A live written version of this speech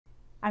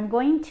I'm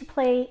going to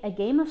play a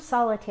game of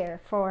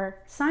solitaire for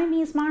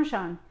Siamese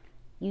Mahjong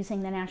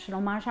using the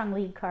National Mahjong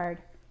League card.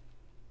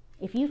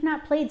 If you've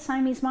not played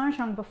Siamese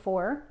Mahjong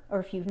before, or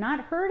if you've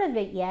not heard of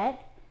it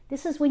yet,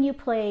 this is when you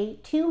play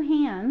two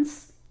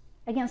hands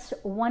against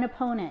one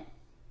opponent.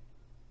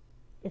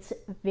 It's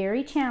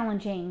very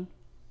challenging,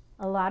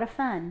 a lot of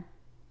fun,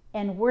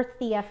 and worth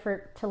the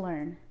effort to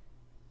learn.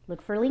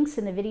 Look for links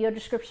in the video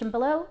description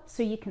below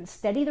so you can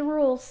study the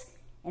rules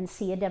and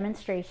see a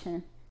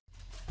demonstration.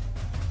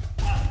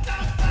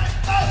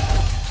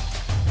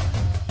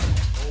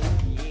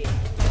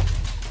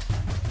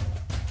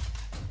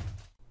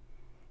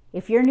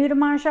 If you're new to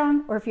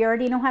Mahjong, or if you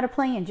already know how to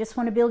play and just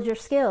want to build your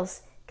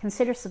skills,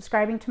 consider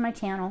subscribing to my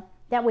channel.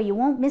 That way you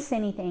won't miss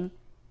anything.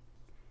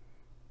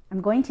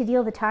 I'm going to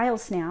deal the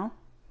tiles now.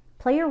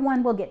 Player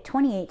 1 will get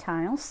 28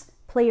 tiles.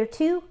 Player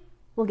 2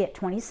 will get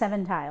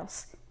 27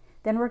 tiles.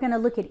 Then we're going to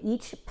look at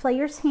each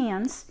player's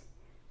hands,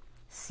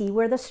 see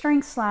where the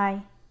strengths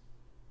lie,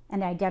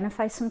 and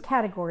identify some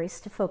categories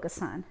to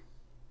focus on.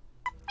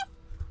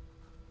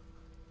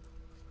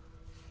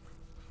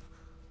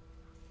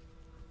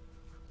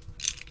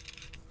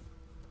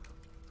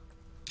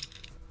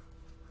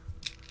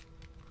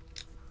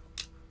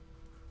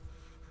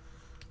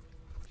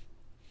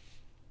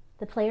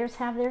 The players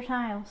have their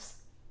tiles.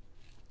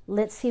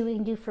 Let's see what we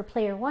can do for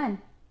player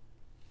 1.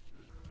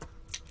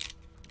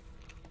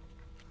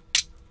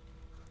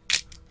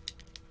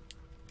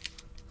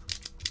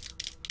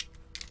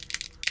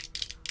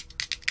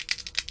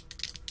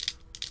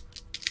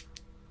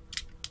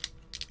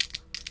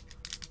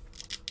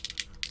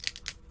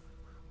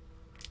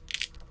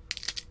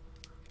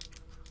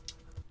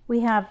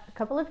 We have a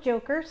couple of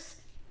jokers,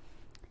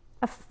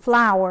 a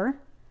flower,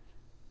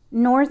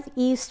 north,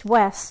 east,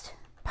 west,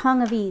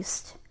 hung of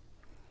east.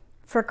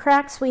 For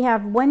cracks, we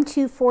have 1,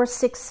 2, 4,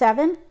 6,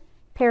 7,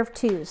 pair of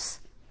twos.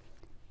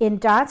 In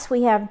dots,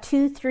 we have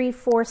 2, 3,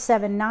 4,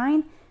 7,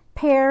 9,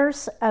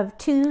 pairs of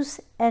twos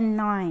and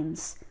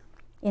nines.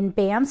 In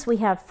bams, we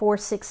have 4,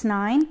 6,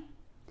 9,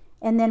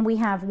 and then we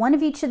have one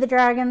of each of the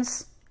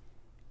dragons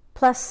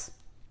plus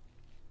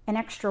an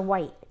extra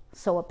white,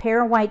 so a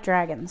pair of white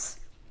dragons.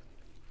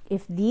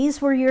 If these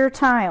were your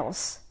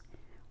tiles,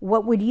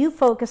 what would you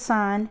focus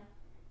on?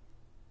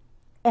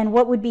 And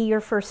what would be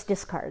your first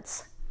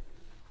discards?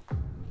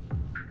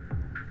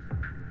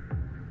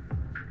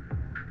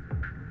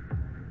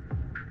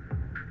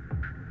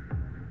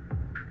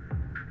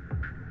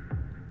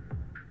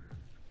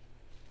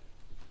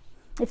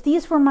 If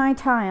these were my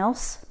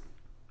tiles,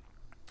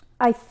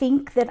 I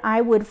think that I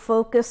would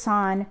focus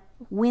on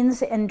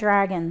winds and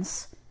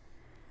dragons.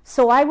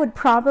 So I would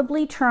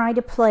probably try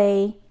to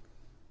play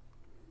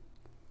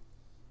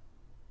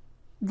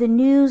the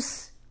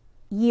news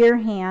year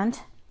hand,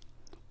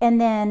 and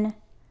then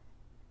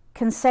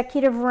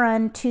consecutive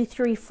run 2,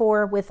 3,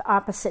 4 with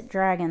opposite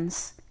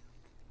dragons.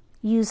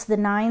 Use the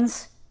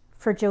nines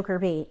for joker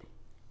bait.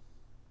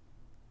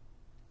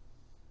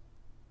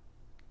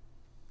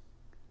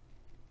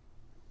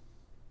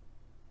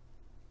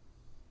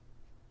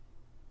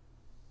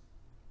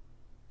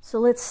 So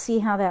let's see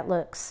how that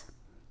looks.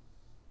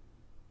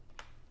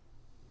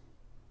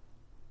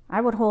 I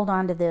would hold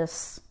on to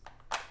this.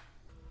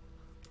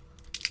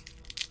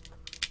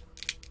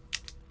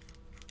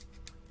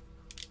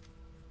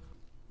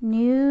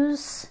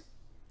 News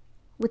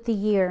with the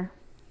year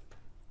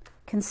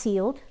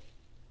concealed.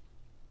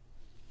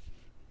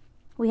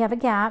 We have a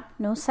gap,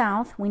 no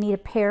south. We need a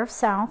pair of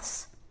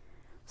souths,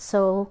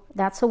 so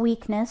that's a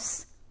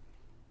weakness.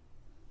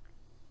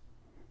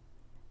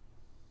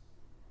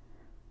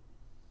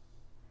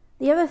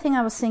 The other thing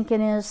I was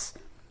thinking is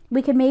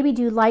we could maybe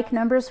do like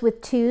numbers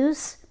with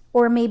twos,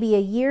 or maybe a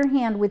year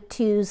hand with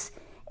twos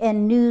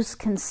and news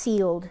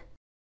concealed.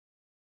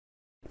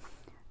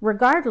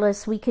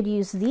 Regardless, we could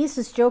use these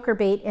as joker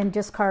bait and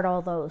discard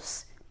all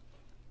those.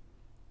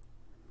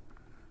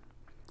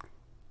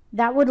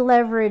 That would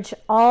leverage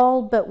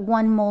all but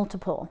one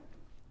multiple.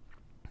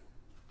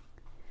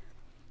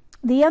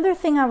 The other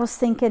thing I was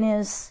thinking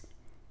is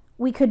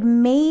we could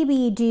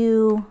maybe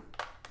do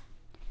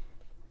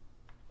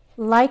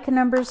like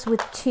numbers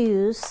with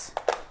twos,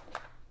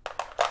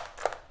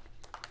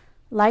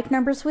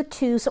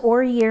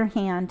 or year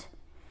hand,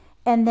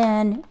 and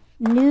then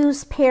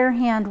news pair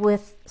hand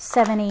with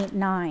 7, 8,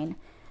 9.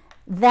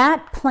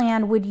 That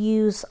plan would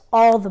use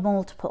all the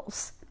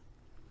multiples.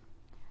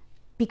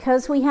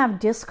 Because we have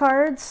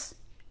discards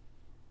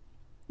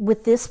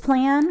with this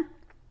plan,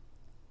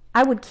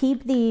 I would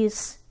keep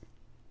these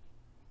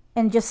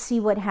and just see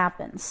what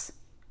happens.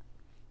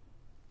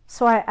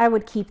 So I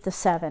would keep the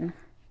 7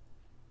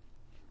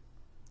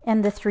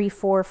 and the 3,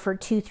 4 for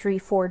 2, 3,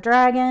 4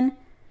 dragon,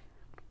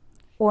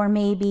 or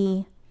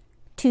maybe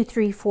 2,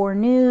 3, 4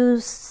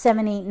 news,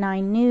 7, 8,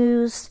 9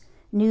 news,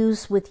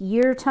 news with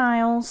year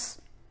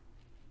tiles.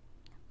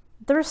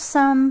 There's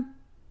some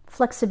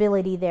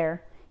flexibility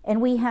there, and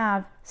we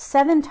have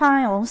 7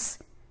 tiles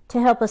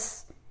to help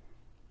us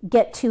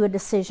get to a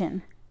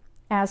decision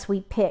as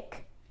we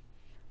pick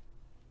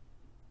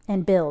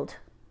and build.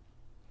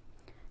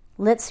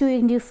 Let's see what we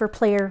can do for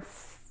player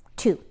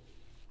 2.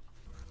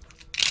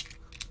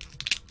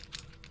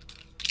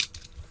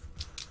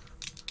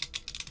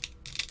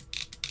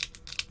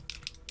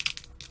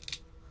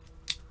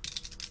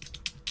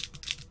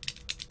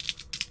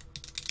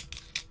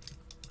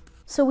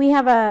 So we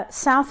have a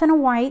south and a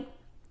white,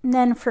 and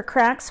then for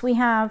cracks we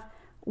have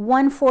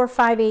 1, 4,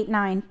 5, 8,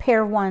 9,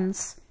 pair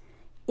ones.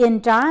 In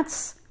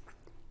dots,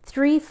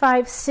 3,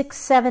 5, 6,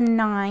 7,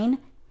 9,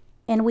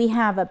 and we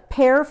have a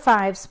pair of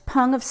 5s,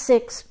 pung of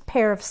 6,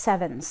 pair of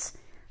 7s,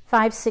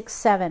 5, 6,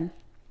 7.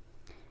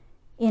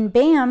 In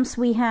bams,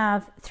 we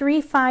have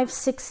 3, 5,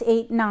 6,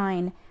 8,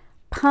 9,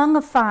 pung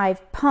of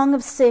 5, pung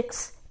of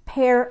 6,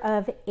 pair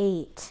of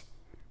 8.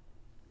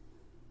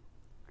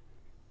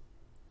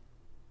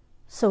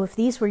 So if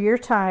these were your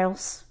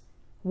tiles,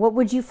 what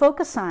would you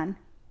focus on?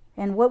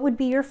 And what would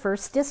be your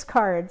first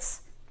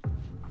discards?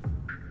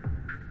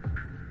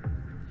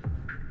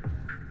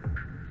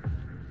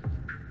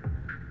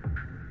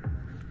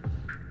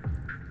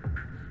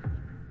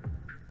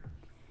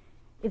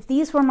 If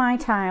these were my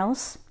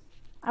tiles,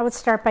 I would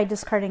start by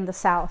discarding the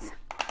south.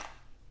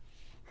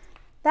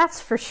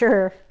 That's for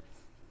sure.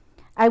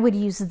 I would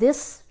use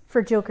this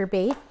for joker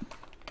bait.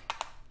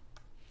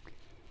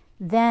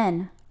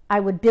 Then I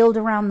would build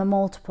around the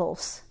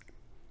multiples.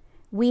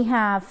 We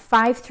have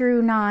 5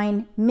 through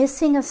 9,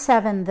 missing a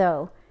 7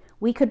 though.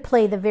 We could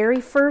play the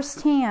very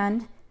first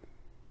hand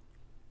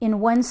in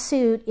one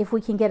suit if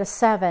we can get a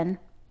 7.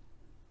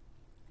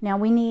 Now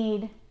we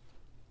need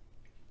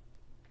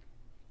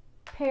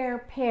pair,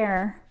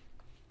 pair,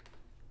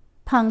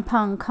 pung,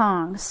 pung,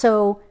 kong.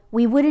 So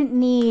we wouldn't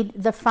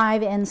need the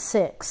 5 and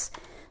 6.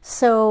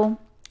 So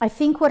I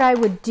think what I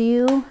would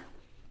do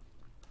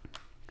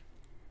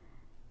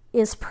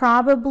is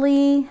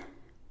probably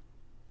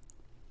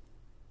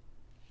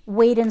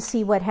wait and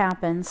see what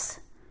happens.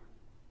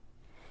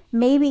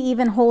 Maybe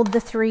even hold the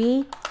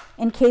 3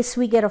 in case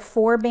we get a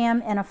 4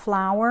 bam and a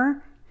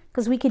flower,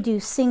 because we could do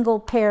single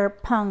pair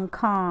pung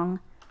kong.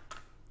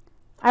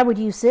 I would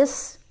use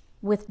this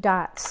with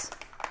dots.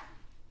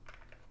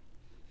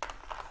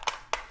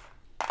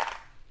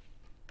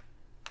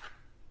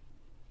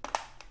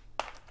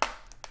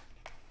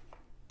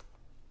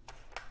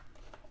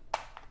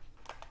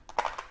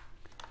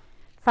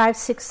 Five,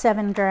 6,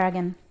 7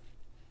 dragon.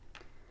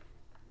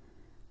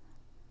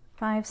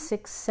 5,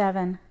 6,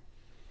 7.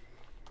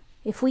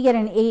 If we get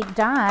an 8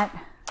 dot,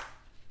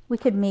 we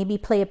could maybe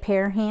play a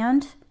pair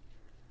hand.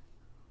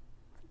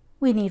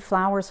 We need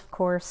flowers, of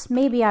course.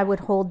 Maybe I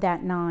would hold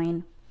that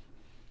 9.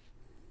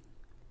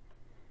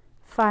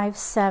 5,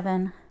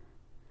 7.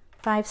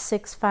 5,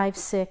 6, 5,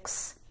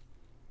 6.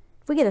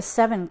 If we get a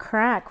 7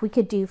 crack, we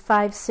could do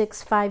 5,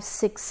 6, 5,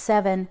 6,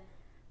 7.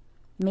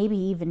 Maybe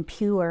even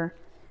pure.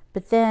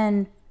 But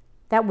then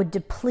that would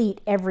deplete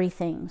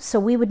everything. So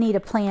we would need a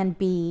plan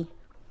B.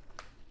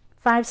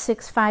 5,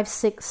 6, 5,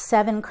 6,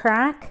 7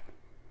 crack.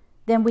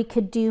 Then we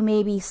could do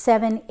maybe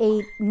 7,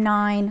 8,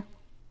 9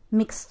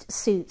 mixed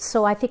suits.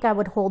 So I think I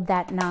would hold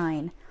that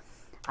 9.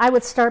 I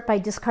would start by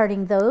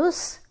discarding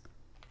those.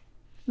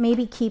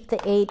 Maybe keep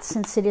the 8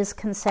 since it is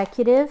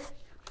consecutive.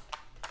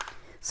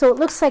 So it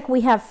looks like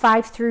we have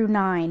 5 through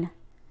 9.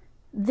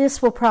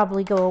 This will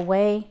probably go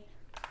away.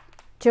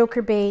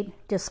 Joker bait,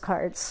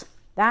 discards.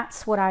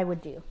 That's what I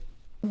would do.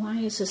 Why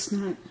is this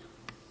not?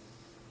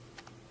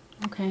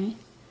 Okay.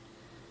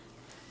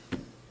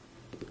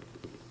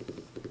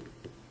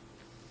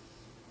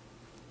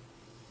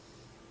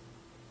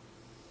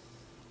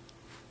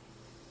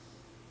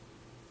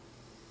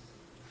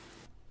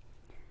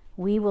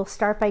 We will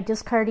start by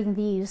discarding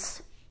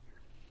these.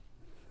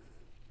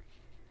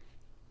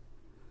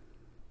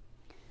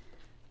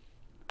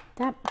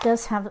 That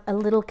does have a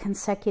little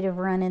consecutive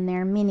run in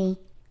there, mini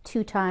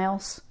 2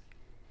 tiles.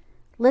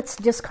 Let's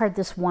discard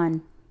this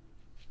 1.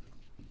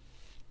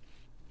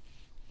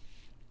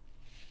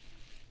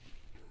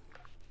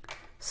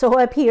 So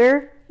up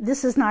here,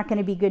 this is not going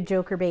to be good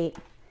joker bait.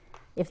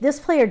 If this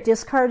player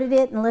discarded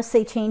it, unless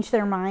they change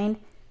their mind,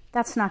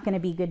 that's not going to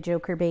be good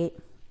joker bait.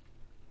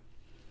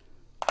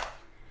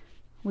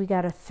 We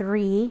got a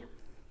 3.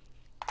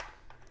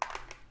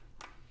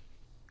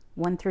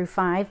 1 through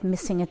 5,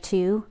 missing a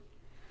 2.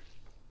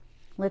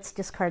 Let's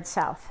discard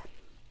south.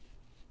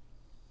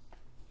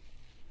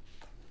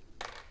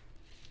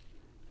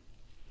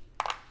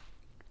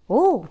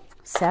 Oh,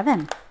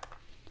 7.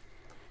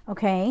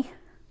 Okay.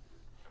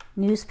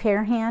 News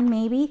pair hand,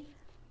 maybe.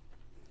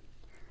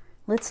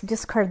 Let's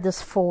discard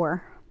this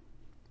 4.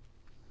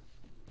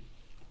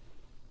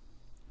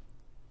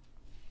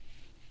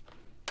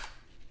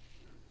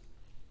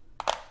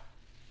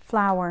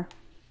 Flower.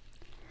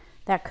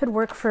 That could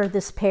work for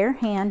this pair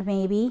hand,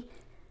 maybe.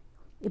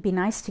 It'd be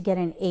nice to get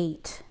an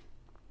 8.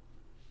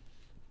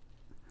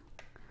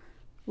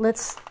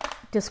 Let's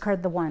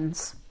discard the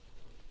 1s.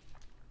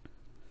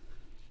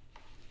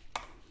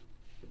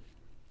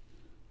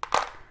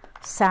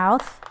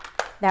 South,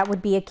 that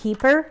would be a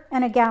keeper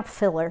and a gap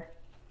filler.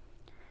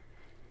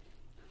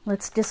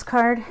 Let's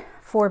discard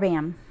 4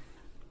 bam.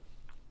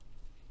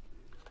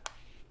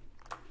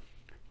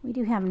 We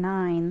do have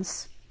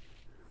 9s.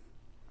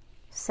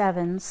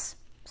 sevens,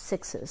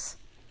 sixes.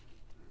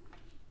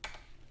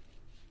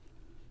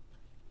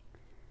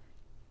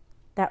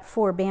 That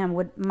 4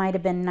 band might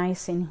have been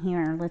nice in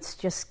here. Let's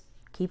just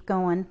keep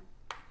going.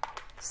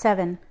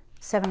 7,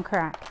 7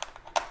 crack.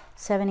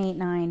 7, 8,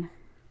 9.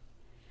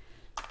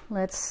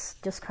 Let's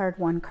discard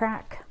 1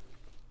 crack.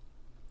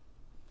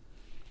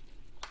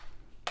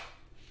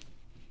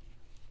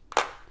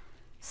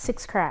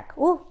 6 crack.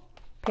 Oh,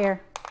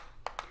 pair.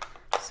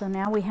 So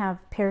now we have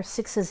pair of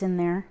 6s in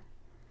there.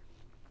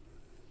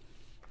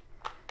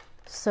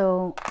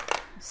 So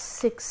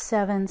 6,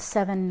 7,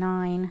 7,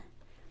 9.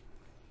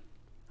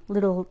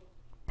 Little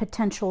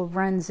potential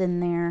runs in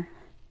there.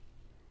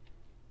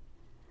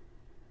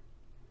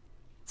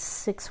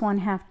 6,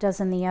 1/2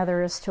 dozen the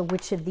other as to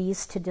which of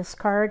these to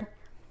discard.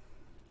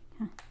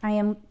 I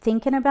am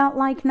thinking about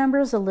like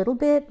numbers a little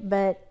bit,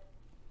 but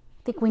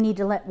I think we need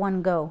to let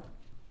 1 go.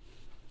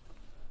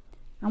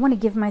 I want to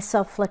give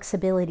myself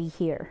flexibility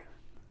here.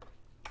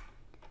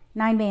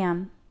 9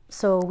 bam,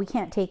 so we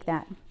can't take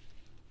that.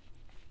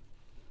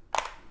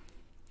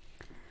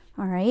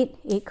 All right,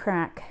 8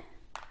 crack.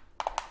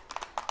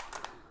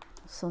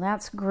 So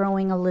that's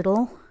growing a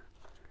little.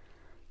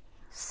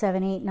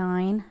 7, 8,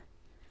 9.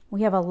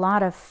 We have a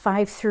lot of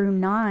 5 through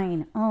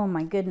 9. Oh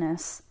my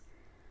goodness.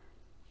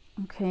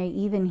 Okay,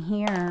 even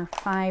here,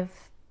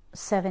 5,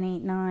 7,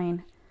 8,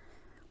 9.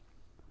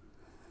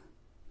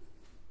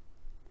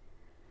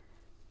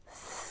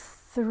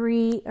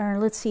 3, or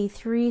let's see,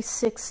 3,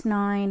 6,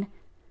 9,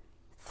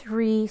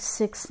 3,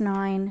 6,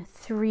 9,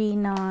 3,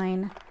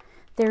 9.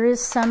 There is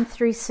some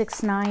 3,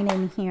 6, 9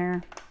 in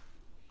here.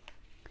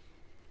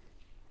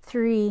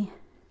 3,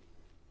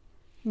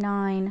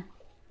 9,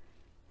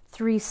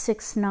 3,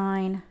 6,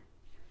 9,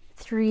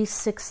 3,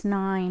 6,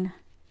 9.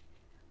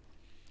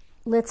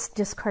 Let's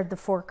discard the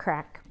 4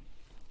 crack.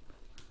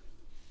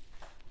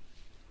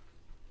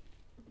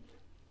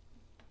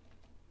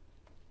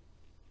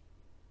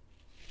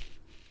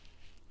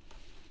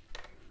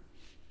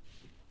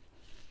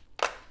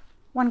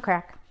 One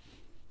crack.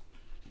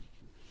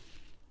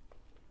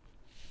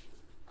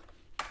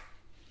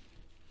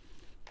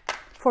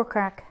 Four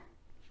crack.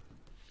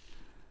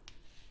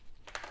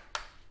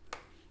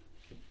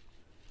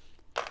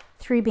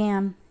 Three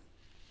bam.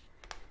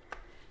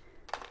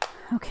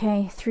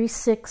 Okay, 3,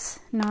 6,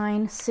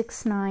 9,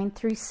 6, 9,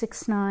 3,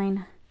 6,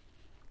 9,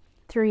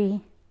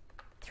 3,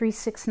 3,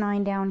 6,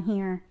 9 down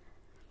here.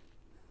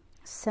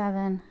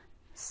 7,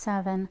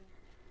 7,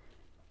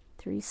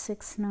 3,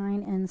 6,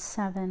 9, and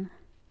 7.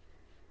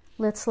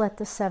 Let's let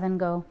the 7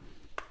 go.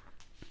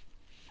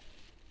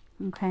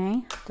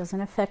 Okay, doesn't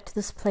affect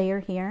this player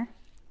here.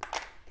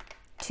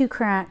 2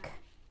 crack.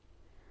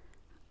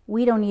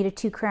 We don't need a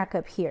 2 crack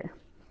up here.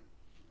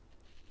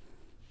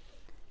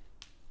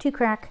 2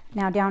 crack.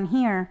 Now down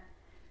here,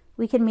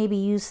 we can maybe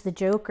use the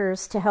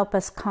jokers to help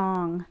us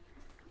Kong.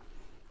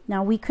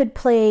 Now we could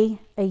play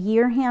a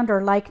year hand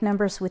or like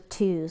numbers with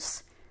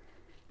 2s.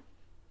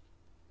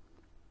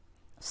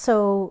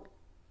 So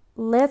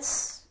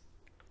let's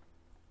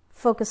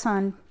focus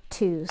on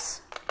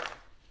 2s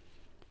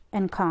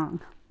and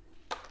Kong.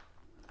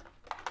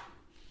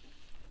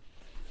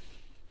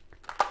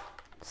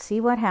 See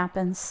what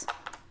happens.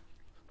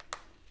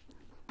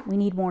 We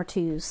need more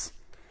 2s.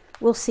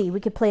 We'll see.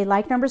 We could play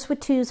like numbers with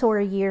 2s or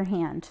a year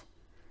hand.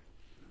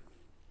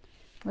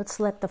 Let's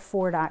let the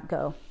 4 dot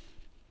go.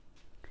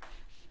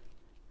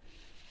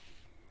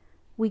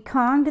 We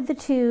Konged the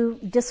 2,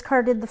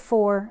 discarded the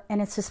 4,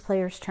 and it's this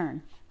player's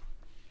turn.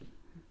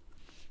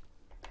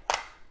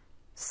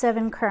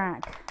 7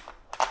 crack.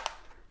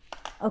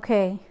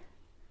 Okay.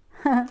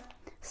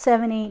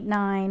 7, 8,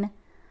 9.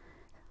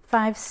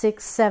 5,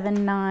 6,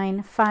 7,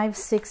 9. 5,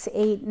 6,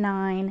 8,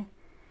 9.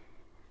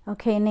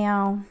 Okay,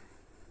 now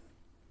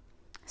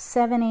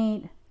 7,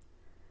 8.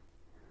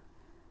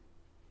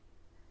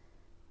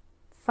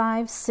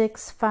 5,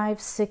 6, 5,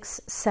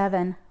 6,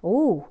 7.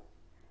 Oh,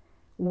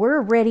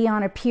 we're ready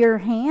on a pure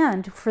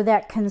hand for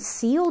that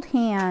concealed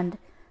hand.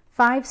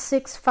 5,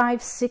 6,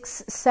 5,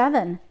 6,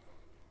 7.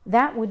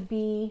 That would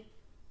be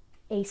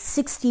a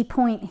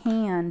 60-point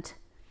hand.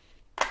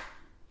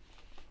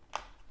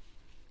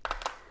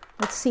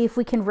 Let's see if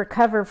we can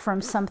recover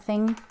from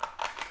something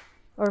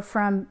or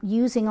from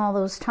using all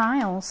those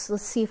tiles.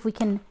 Let's see if we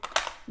can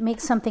make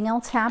something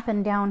else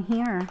happen down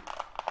here.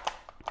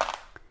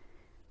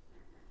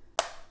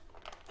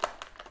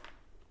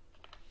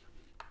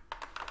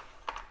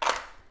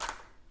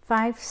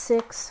 Five,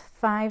 6,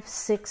 5,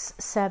 6,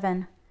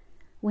 7.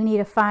 We need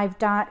a 5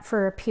 dot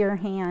for a pure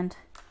hand.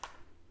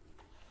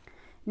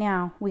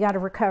 Now we got to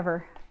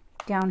recover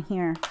down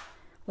here.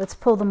 Let's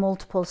pull the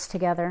multiples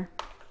together.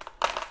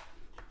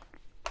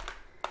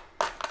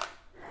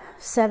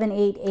 7,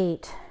 8,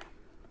 8.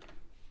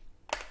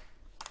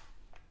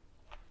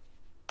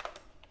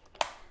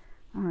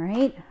 All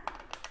right.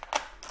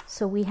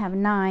 So we have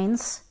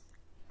 9s.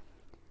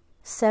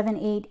 7,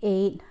 8,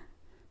 8.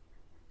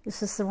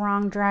 This is the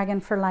wrong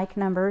dragon for like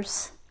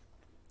numbers.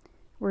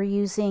 We're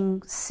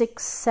using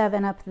 6,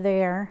 7 up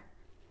there.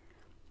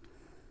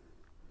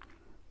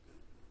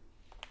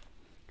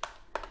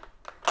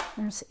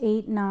 There's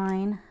 8,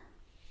 9.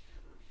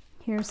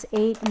 Here's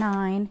 8,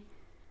 9.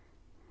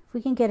 If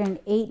we can get an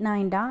 8,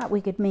 9 dot,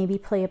 we could maybe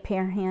play a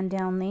pair hand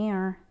down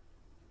there.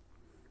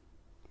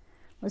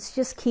 Let's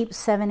just keep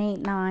 7, 8,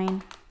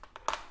 9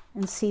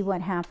 and see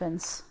what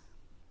happens.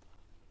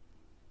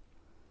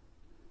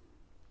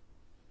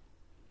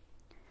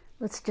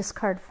 Let's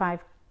discard 5.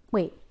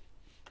 Wait,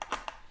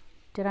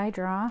 did I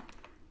draw?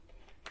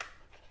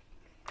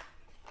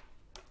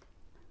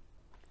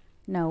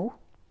 No.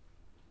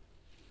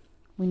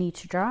 We need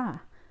to draw.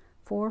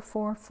 4,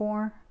 4,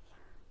 4,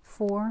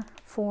 4,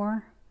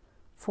 4,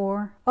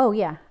 4. Oh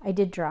yeah, I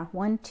did draw.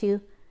 1,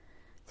 2,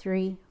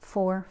 3,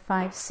 4,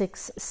 5,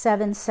 6,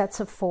 7 sets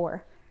of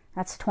 4.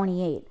 That's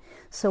 28.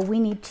 So we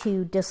need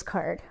to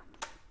discard.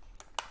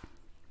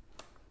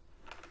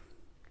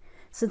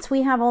 Since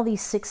we have all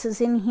these 6s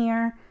in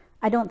here,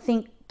 I don't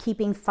think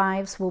keeping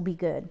 5s will be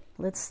good.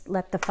 Let's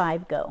let the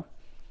 5 go.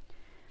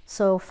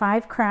 So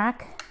 5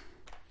 crack.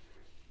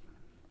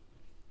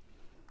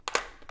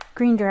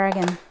 Green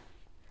dragon.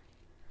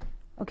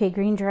 Okay,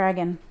 green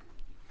dragon.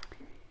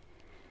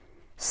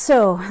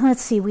 So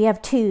let's see, we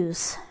have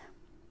 2s.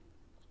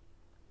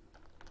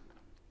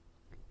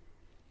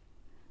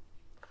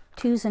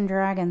 2s and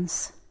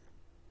dragons.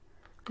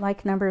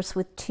 Like numbers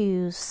with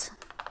 2s.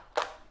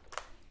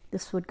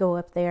 This would go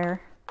up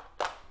there.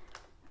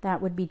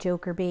 That would be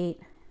joker bait.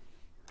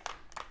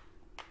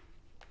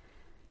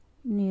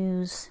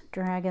 News,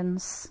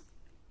 dragons.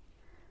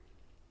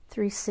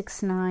 3,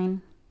 6,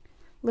 9.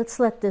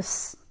 Let's let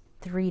this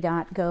 3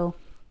 dot go.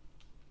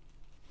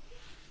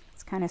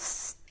 It's kind of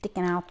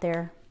sticking out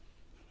there.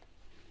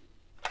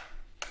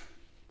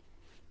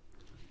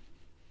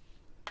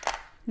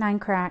 Nine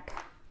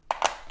crack.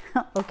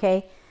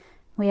 Okay,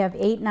 we have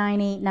 8,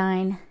 9, 8,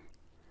 9.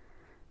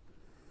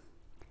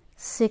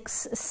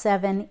 6,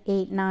 7,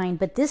 8, 9.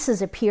 But this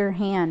is a pure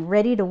hand,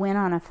 ready to win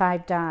on a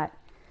 5 dot.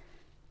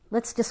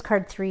 Let's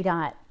discard 3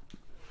 dot.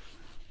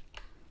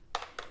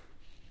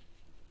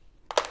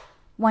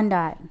 1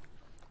 dot.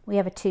 We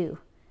have a 2.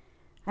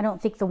 I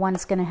don't think the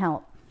 1's going to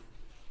help.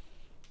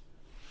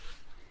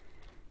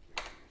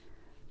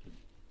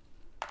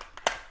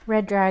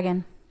 Red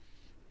dragon.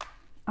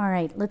 All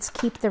right, let's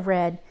keep the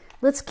red.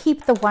 Let's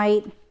keep the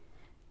white.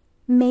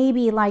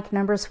 Maybe like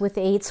numbers with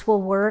 8s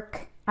will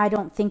work. I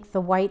don't think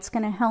the white's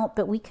going to help,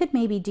 but we could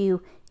maybe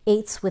do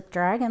 8s with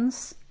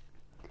dragons.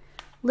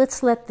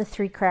 Let's let the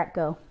 3 crack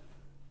go.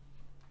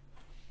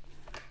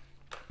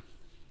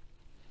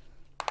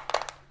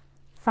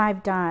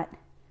 5 dot.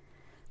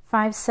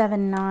 5,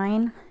 7,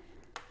 9.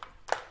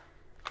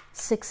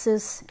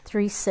 6s,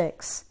 3,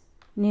 6.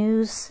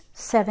 News,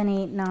 7,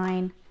 8,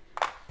 9.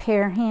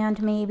 Pair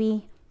hand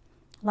maybe.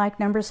 Like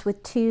numbers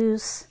with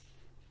 2s.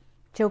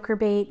 Joker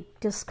bait,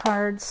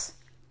 discards.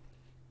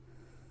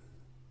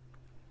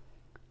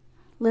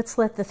 Let's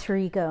let the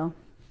 3 go.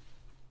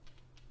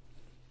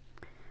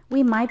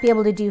 We might be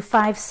able to do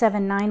 5,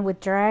 7, 9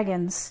 with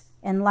dragons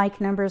and like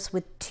numbers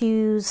with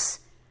 2s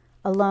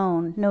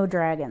alone, no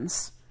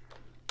dragons.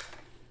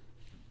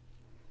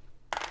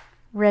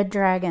 Red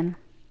dragon.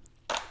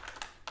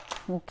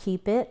 We'll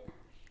keep it.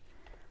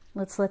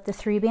 Let's let the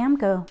 3 bam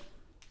go.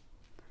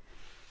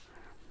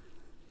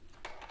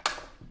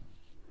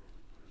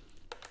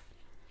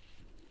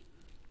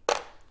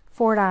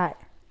 Four dot.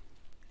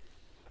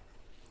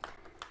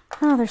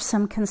 Oh, there's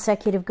some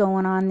consecutive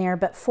going on there,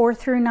 but 4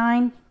 through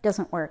 9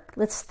 doesn't work.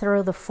 Let's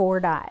throw the 4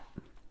 dot.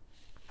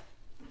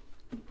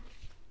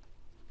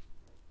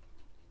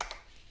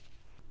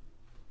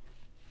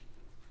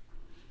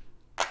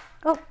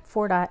 Oh,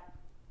 4 dot.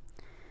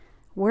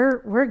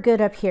 We're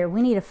good up here.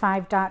 We need a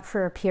 5 dot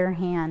for a pure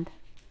hand.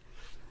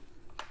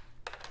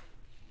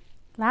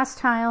 Last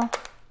tile,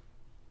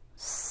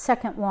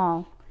 second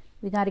wall.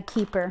 We got a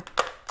keeper.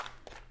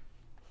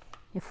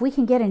 If we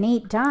can get an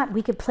 8 dot,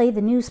 we could play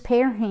the news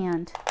pair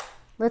hand.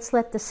 Let's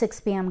let the 6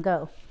 bam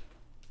go.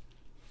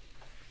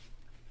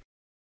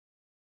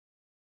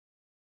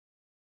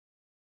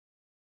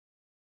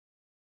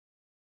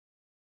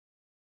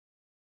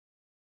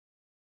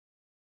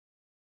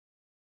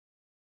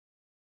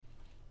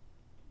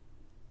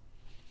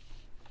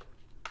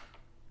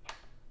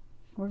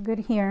 We're good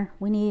here.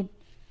 We need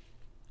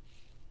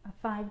a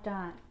 5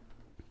 dot.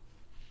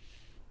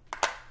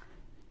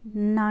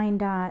 9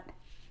 dot.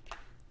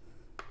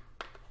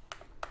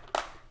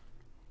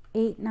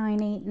 8,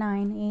 9, 8,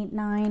 9, 8,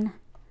 9.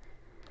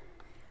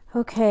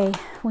 Okay,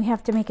 we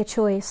have to make a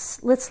choice.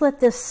 Let's let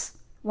this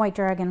white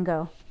dragon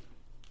go.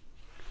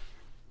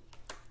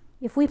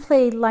 If we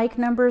play like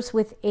numbers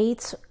with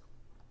 8s,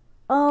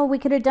 oh, we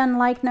could have done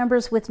like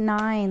numbers with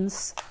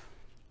 9s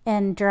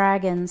and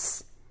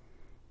dragons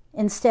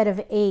instead of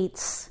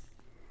 8s.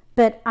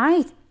 But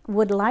I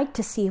would like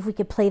to see if we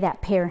could play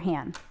that pair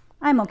hand.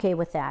 I'm okay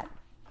with that.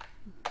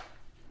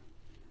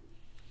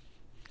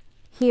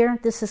 Here,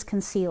 this is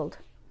concealed.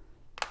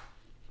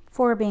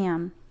 4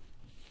 bam.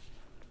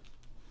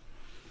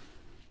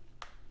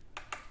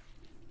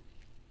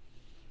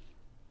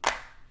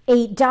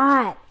 Eight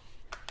dot.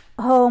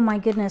 Oh my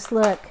goodness,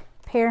 look.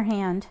 Pair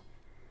hand.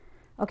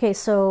 Okay,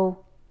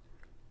 so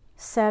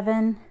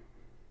 7,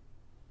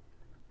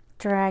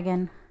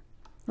 dragon.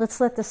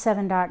 Let's let the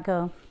 7 dot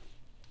go.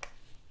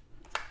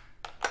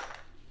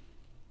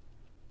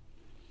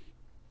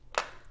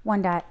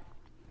 One dot.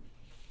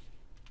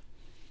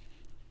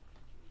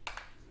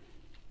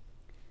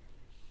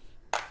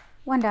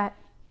 One dot.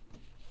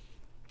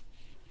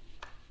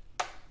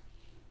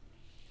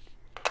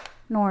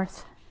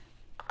 North.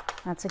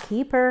 That's a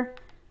keeper.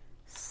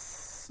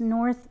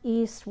 North,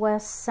 east,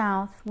 west,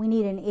 south. We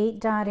need an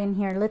 8 dot in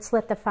here. Let's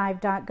let the 5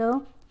 dot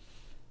go.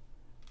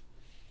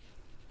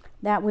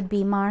 That would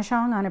be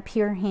Mahjong on a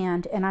pure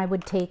hand, and I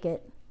would take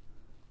it.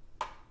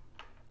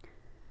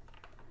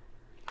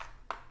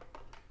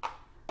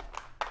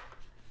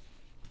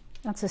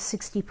 That's a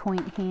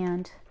 60-point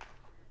hand.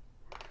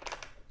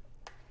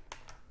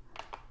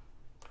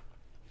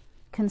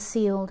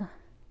 Concealed.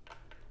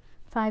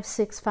 5,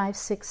 6, 5,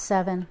 6,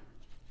 7.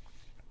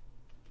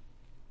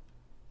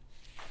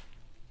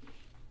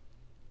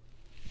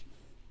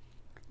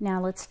 Now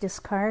let's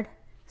discard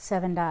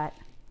 7 dot.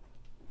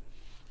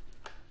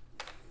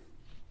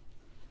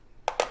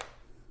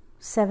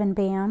 7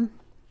 bam.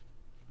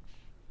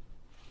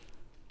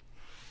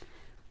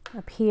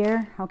 Up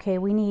here, okay,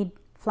 we need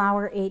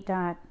flower 8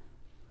 dot.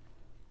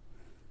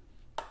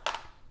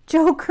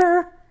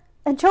 Joker,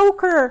 a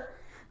joker.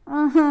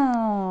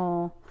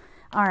 Oh,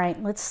 all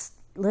right.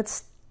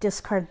 Let's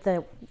discard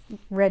the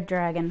red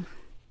dragon.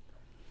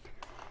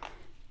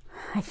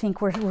 I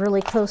think we're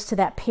really close to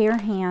that pair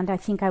hand. I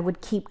think I would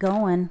keep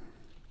going.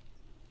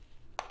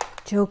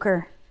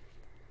 Joker.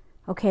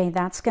 Okay,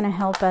 that's going to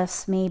help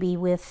us maybe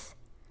with,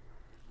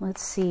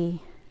 let's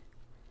see.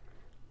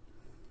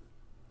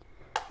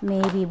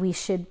 Maybe we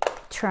should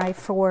try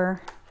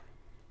for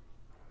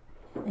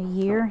a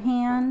year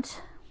hand.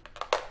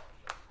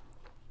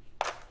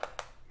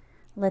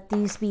 Let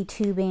these be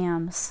 2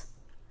 bams.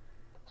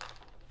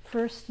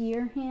 First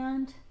year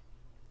hand.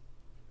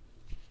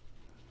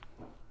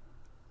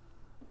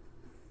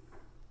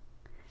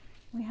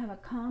 We have a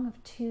Kong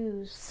of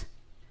 2s.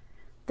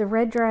 The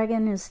red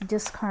dragon is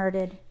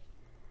discarded.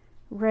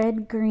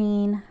 Red,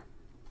 green.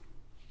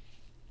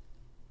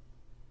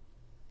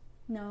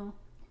 No.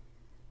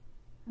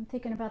 I'm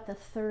thinking about the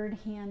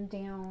 3rd hand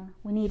down.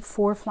 We need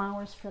 4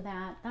 flowers for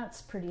that.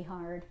 That's pretty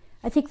hard.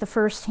 I think the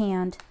first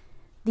hand,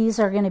 these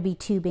are going to be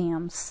 2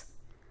 bams.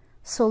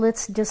 So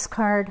let's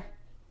discard.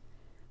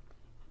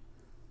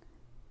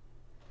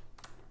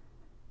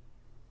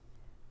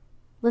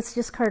 Let's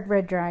discard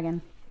red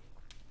dragon.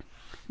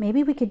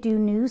 Maybe we could do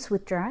news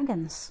with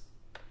dragons.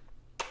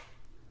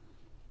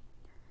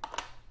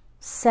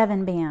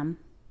 7 bam.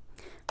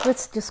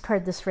 Let's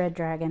discard this red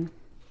dragon.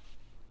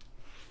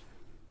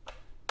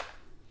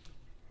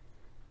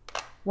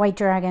 White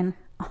dragon.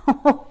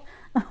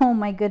 Oh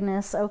my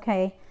goodness.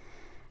 Okay.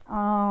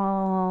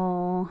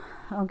 Oh,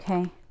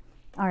 okay.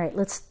 All right,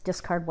 let's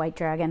discard white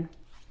dragon.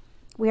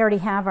 We already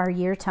have our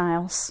year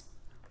tiles.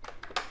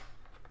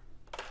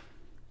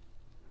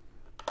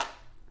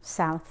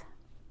 South.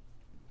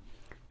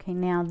 Okay,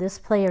 now this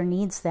player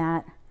needs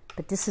that,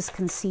 but this is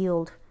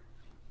concealed.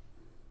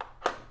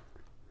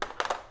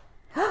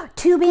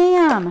 2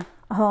 bam!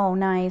 Oh,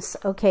 nice.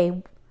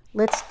 Okay,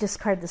 let's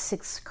discard the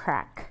 6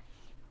 crack.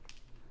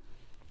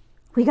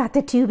 We got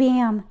the 2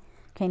 bam.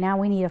 Okay, now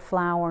we need a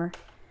flower.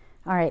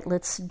 All right,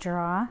 let's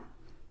draw.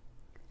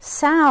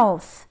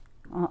 South.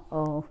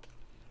 Uh-oh.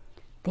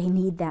 They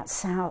need that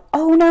south.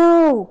 Oh,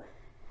 no!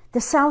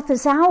 The south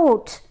is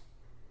out.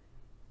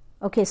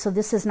 Okay, so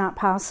this is not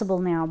possible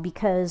now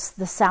because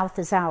the south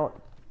is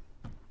out.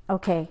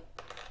 Okay,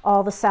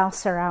 all the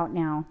souths are out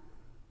now.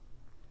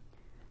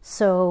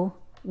 So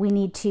we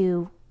need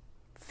to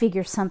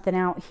figure something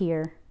out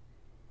here.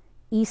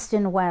 East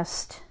and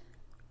west.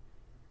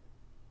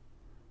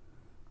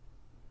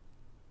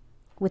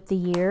 With the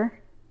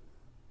year.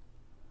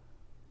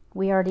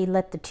 We already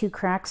let the 2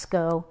 cracks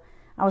go.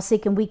 I was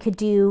thinking we could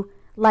do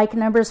like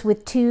numbers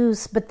with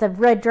 2s, but the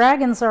red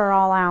dragons are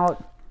all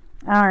out.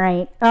 All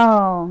right.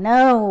 Oh,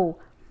 no.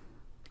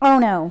 Oh,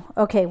 no.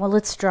 Okay, well,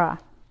 let's draw.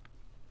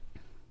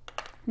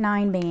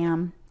 9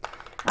 bam.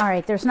 All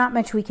right, there's not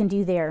much we can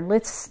do there.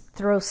 Let's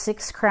throw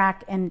 6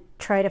 crack and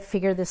try to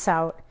figure this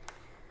out.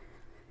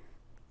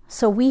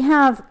 So we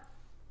have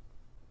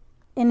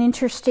an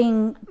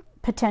interesting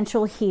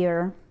potential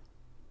here.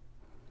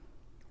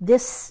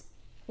 This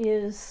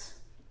is,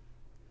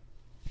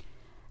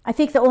 I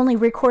think the only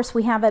recourse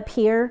we have up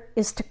here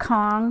is to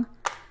Kong,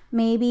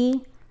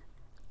 maybe.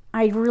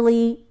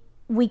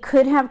 We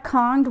could have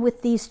Konged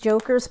with these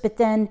jokers, but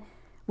then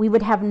we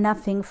would have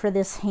nothing for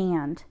this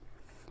hand.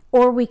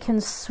 Or we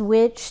can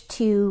switch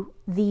to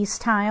these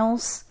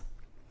tiles.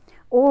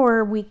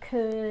 Or we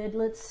could,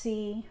 let's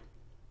see,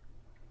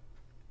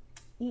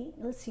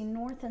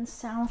 north and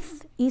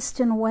south, east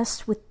and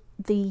west with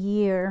the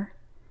year.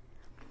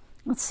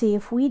 Let's see,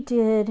 if we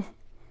did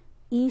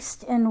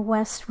east and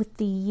west with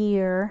the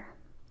year,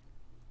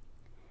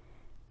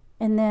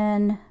 and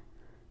then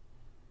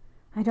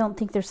I don't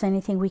think there's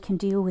anything we can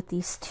do with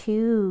these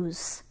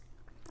 2s.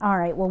 All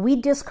right, well, we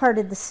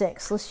discarded the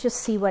 6. Let's just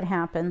see what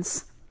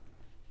happens.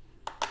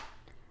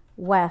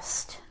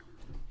 west.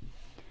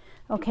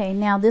 Okay,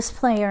 now this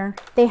player,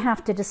 they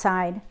have to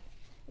decide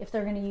if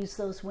they're going to use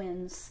those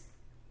winds.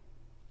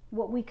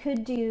 What we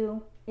could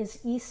do is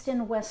east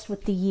and west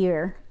with the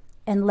year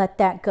and let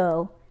that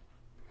go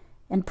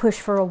and push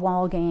for a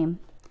wall game.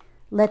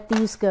 Let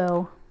these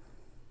go.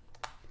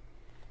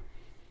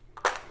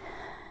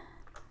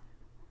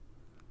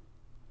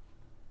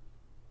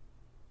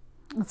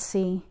 Let's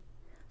see.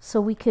 So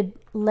we could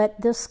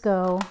let this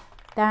go,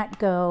 that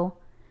go,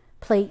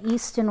 play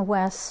east and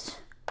west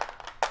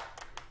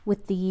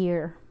with the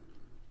year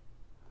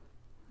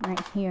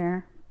right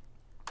here.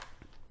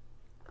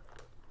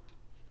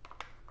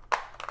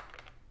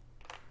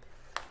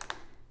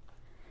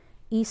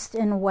 East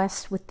and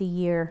west with the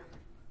year.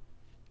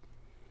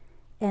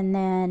 And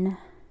then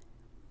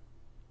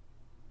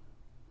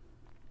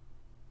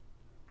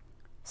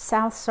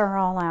souths are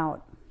all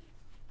out.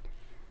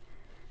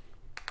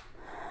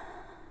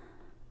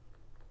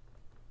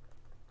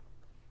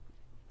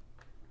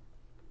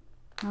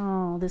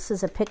 Oh, this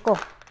is a pickle.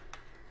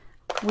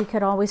 We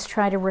could always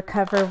try to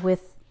recover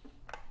with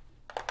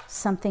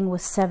something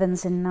with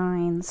 7s and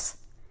 9s.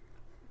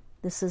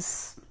 This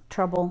is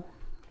trouble.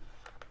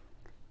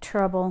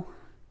 Trouble.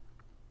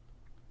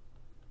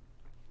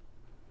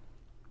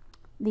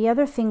 The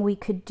other thing we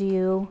could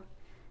do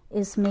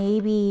is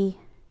maybe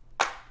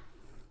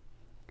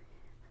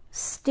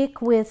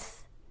stick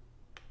with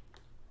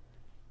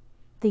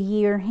the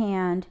year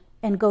hand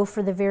and go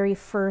for the very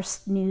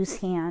first news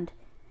hand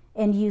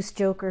and use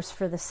jokers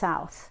for the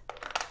south.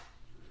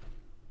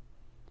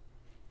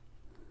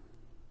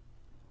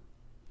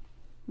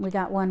 We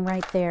got one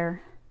right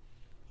there.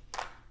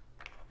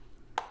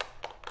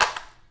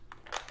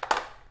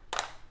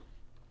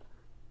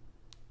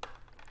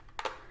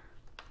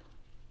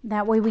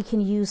 That way we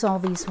can use all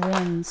these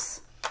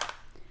winds.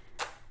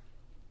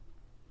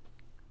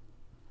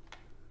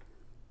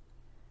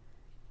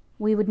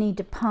 We would need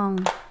to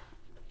pung.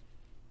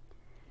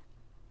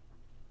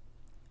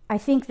 I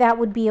think that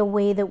would be a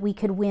way that we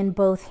could win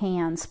both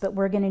hands, but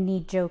we're going to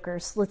need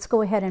jokers. Let's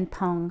go ahead and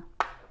pung.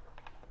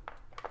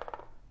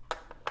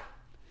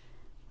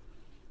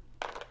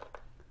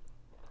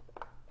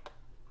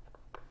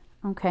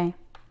 Okay.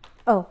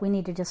 Oh, we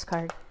need to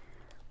discard.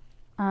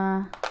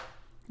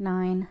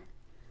 9.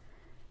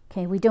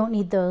 Okay, we don't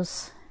need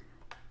those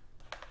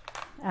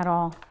at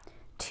all.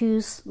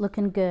 2's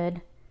looking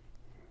good.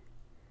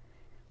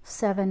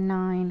 7,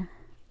 9,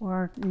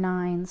 or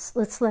 9s.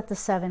 Let's let the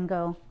 7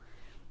 go.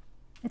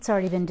 It's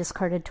already been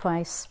discarded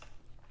twice.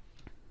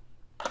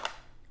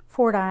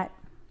 4 dot.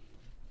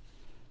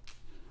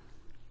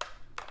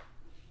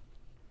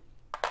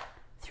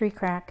 3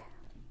 crack.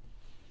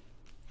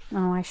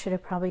 Oh, I should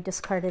have probably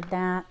discarded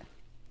that.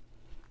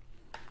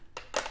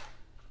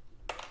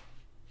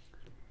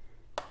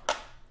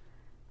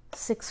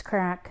 6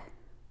 crack.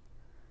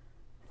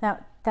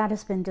 That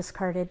has been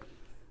discarded.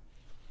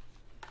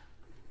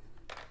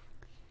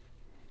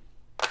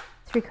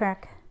 3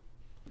 crack.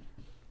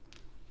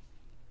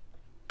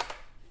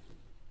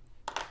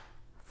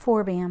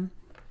 4 bam.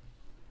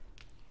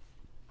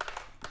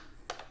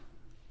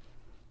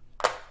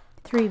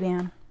 3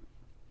 bam.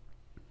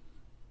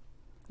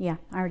 Yeah,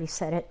 I already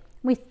said it.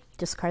 We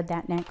discard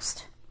that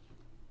next.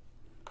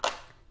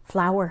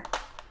 Flower.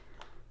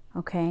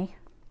 Okay.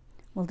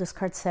 We'll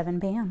discard 7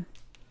 bam.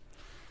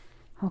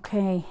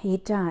 Okay,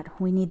 8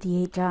 dot. We need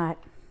the 8 dot.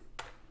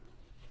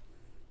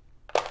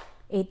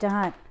 8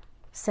 dot.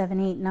 7,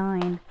 8,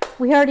 9.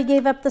 We already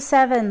gave up the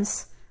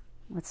 7s.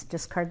 Let's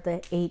discard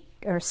the 8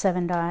 or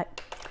 7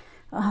 dot.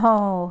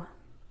 Oh,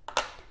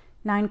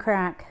 9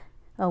 crack.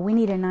 Oh, we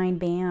need a 9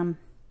 bam.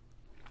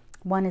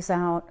 1 is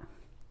out.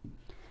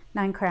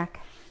 9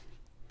 crack.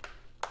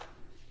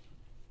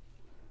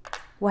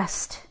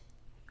 West.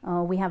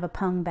 Oh, we have a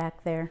pung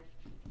back there.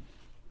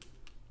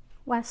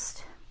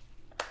 West.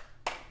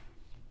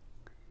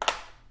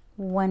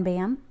 1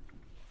 bam.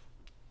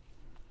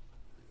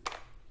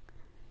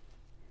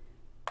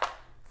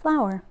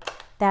 Flower.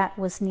 That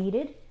was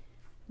needed.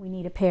 We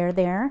need a pair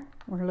there.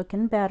 We're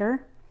looking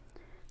better.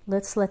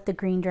 Let's let the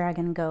green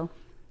dragon go.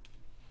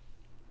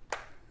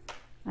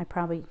 I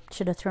probably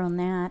should have thrown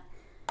that.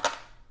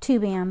 2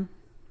 bam.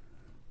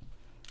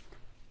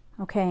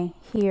 Okay,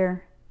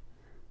 here.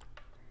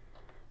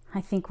 I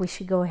think we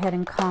should go ahead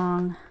and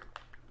Kong.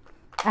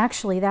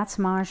 Actually, that's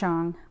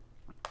Mahjong.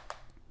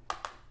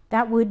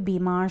 That would be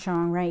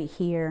Mahjong right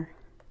here.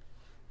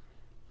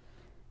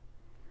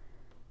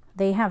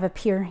 They have a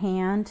pure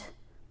hand.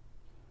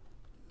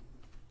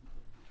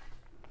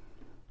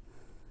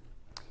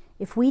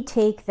 If we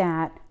take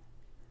that,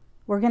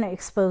 we're going to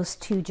expose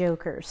 2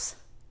 jokers.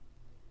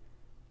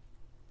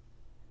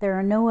 There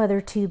are no other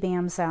 2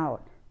 bams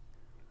out.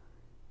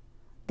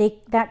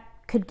 That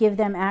could give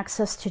them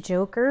access to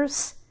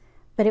jokers,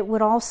 but it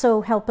would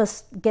also help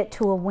us get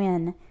to a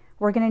win.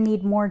 We're going to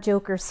need more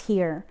jokers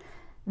here.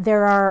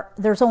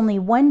 There's only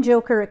 1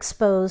 joker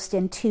exposed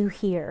and 2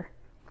 here.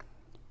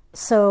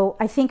 So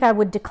I think I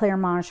would declare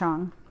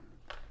Mahjong.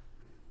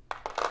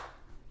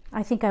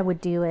 I think I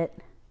would do it.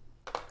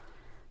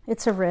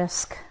 It's a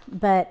risk,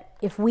 but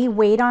if we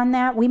wait on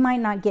that, we might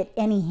not get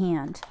any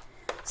hand.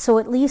 So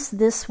at least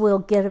this will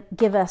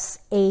give us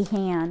a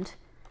hand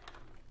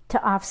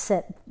to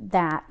offset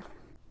that.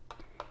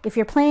 If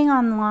you're playing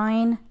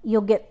online,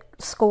 you'll get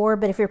score,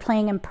 but if you're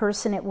playing in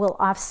person, it will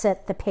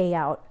offset the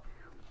payout.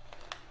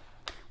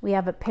 We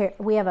have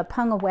a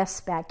Pung of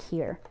West back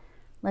here.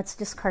 Let's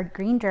discard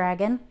Green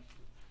Dragon.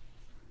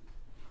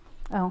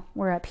 Oh,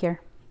 we're up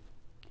here.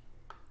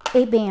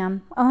 8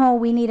 bam. Oh,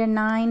 we need a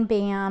 9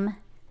 bam.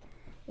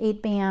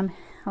 8 bam.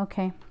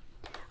 Okay.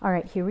 All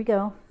right, here we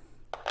go.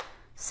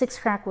 6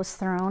 crack was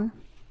thrown.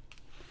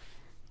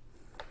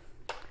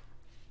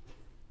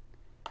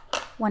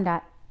 1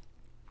 dot.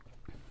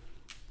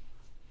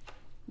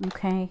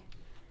 Okay.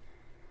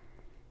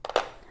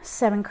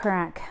 7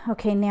 crack.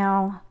 Okay,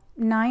 now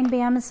 9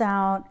 bam is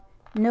out.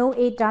 No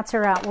 8 dots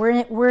are out.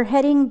 We're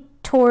heading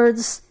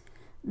towards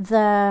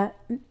the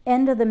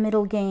end of the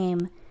middle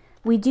game.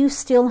 We do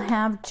still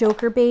have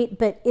joker bait,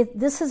 but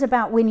this is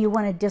about when you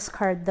want to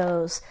discard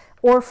those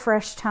or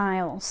fresh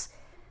tiles.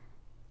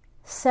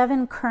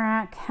 7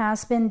 crack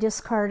has been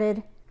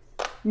discarded.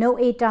 No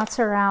 8 dots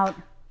are out.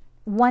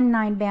 1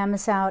 9 bam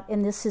is out,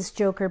 and this is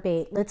joker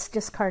bait. Let's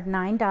discard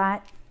 9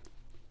 dot,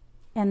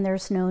 and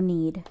there's no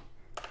need.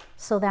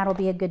 So that'll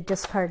be a good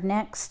discard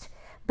next.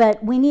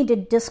 But we need to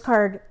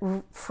discard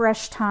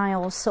fresh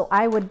tiles, so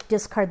I would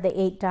discard the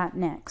 8 dot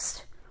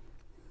next.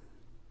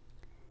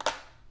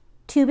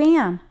 2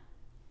 bam.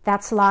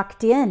 That's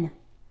locked in,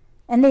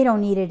 and they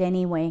don't need it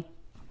anyway.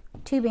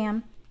 2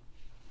 bam.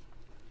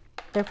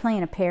 They're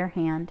playing a pair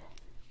hand.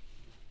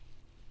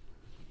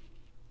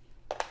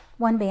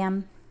 1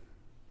 bam.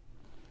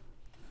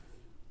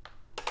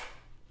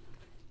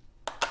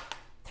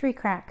 3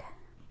 crack.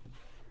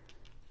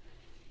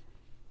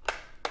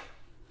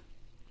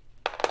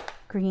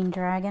 Green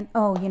Dragon.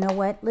 Oh, you know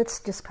what? Let's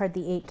discard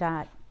the 8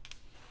 dot.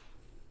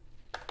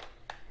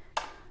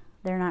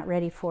 They're not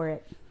ready for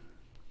it.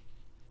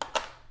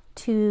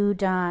 2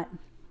 dot.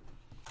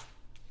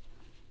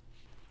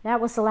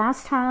 That was the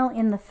last tile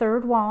in the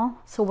 3rd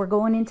wall, so we're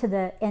going into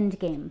the end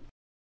game.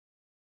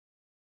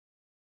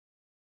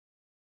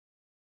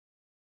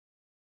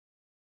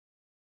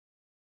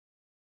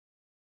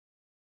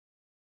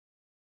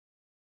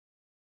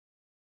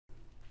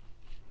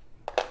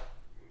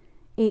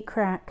 Eight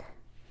crack.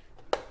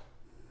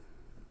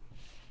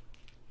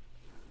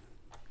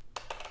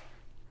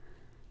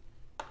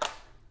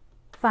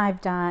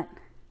 5 dot.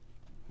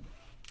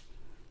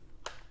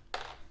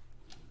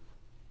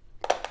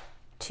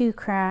 2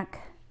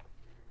 crack.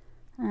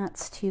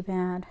 That's too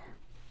bad.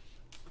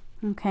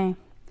 Okay.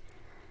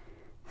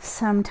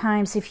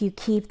 Sometimes if you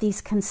keep these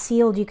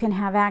concealed, you can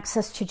have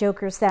access to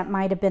jokers. That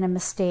might have been a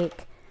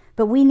mistake.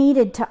 But we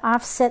needed to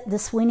offset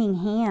this winning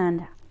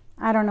hand.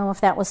 I don't know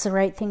if that was the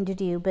right thing to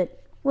do,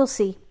 but we'll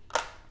see.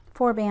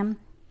 4 bam.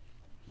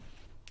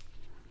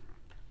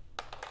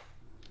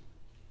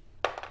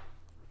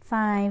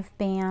 5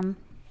 bam.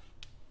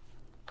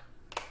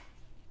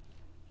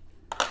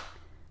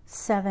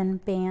 7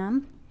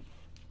 bam.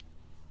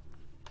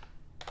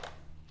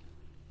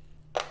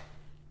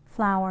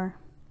 Flower.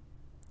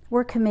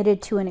 We're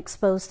committed to an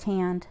exposed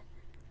hand.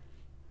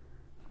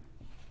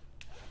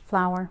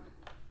 Flower.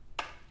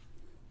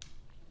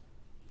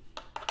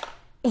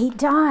 8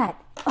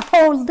 dot.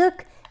 Oh,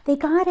 look, they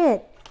got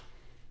it.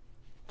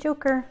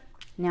 Joker.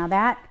 Now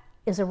that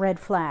is a red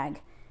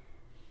flag.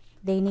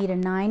 They need a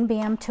 9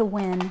 bam to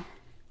win.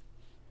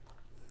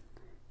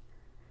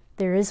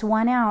 There is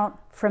one out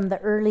from the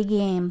early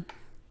game.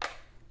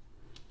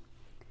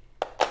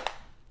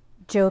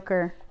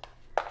 Joker.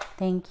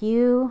 Thank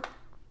you.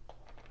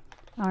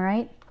 All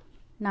right,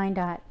 9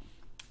 dot.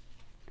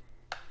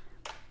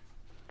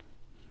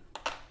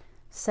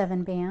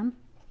 7 bam.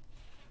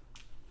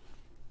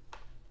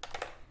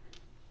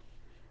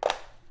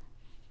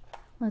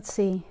 Let's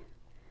see.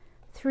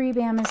 3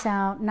 bam is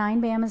out.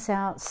 9 bam is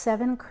out.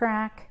 7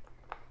 crack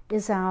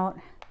is out.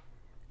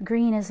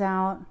 Green is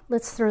out.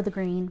 Let's throw the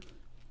green.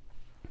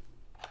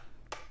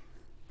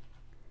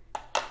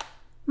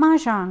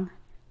 Mahjong.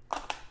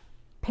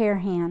 Pair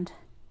hand.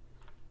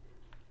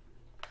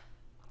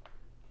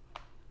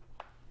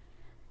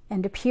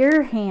 And a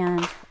pure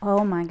hand.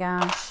 Oh my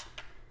gosh.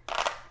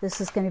 This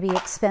is going to be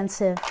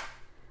expensive.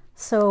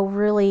 So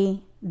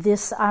really,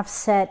 this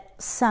offset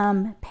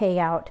some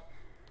payout.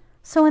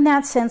 So in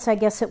that sense, I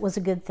guess it was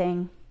a good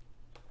thing.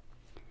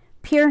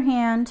 Pure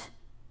hand,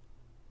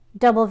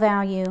 double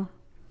value.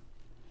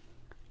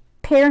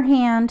 Pair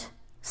hand,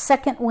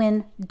 second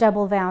win,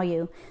 double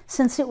value.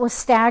 Since it was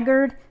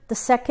staggered, the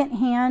second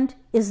hand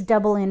is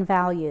double in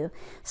value.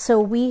 So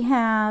we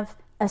have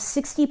a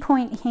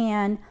 60-point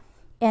hand,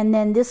 and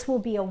then this will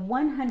be a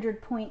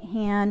 100-point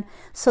hand.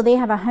 So they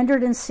have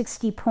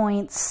 160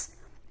 points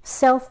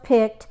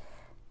self-picked,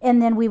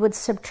 and then we would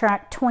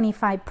subtract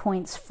 25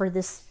 points for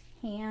this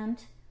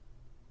hand.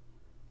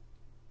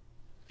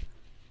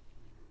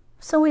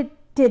 So it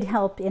did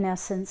help in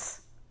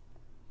essence.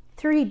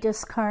 3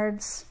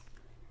 discards.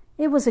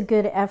 It was a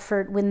good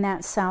effort when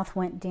that south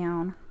went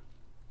down.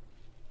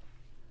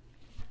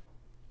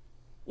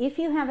 if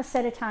you have a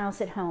set of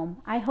tiles at home,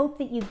 I hope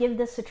that you give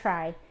this a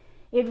try.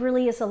 It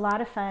really is a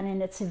lot of fun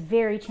and it's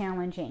very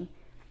challenging.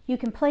 You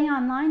can play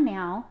online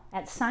now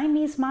at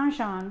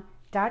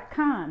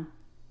SiameseMahjong.com.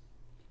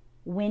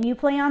 When you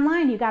play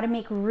online, you got to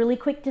make really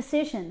quick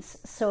decisions.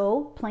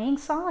 So playing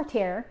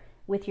solitaire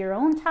with your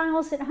own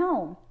tiles at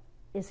home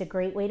is a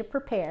great way to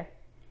prepare.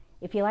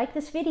 If you like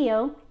this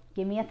video,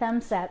 give me a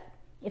thumbs up.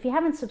 If you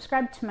haven't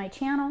subscribed to my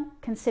channel,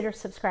 consider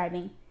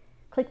subscribing.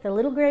 Click the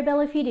little gray bell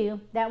if you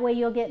do. That way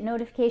you'll get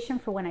notification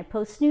for when I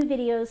post new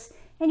videos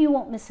and you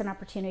won't miss an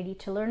opportunity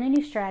to learn a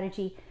new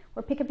strategy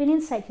or pick up an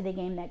insight to the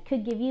game that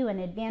could give you an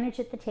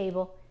advantage at the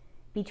table.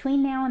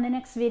 Between now and the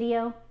next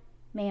video,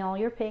 may all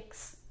your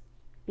picks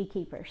be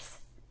keepers.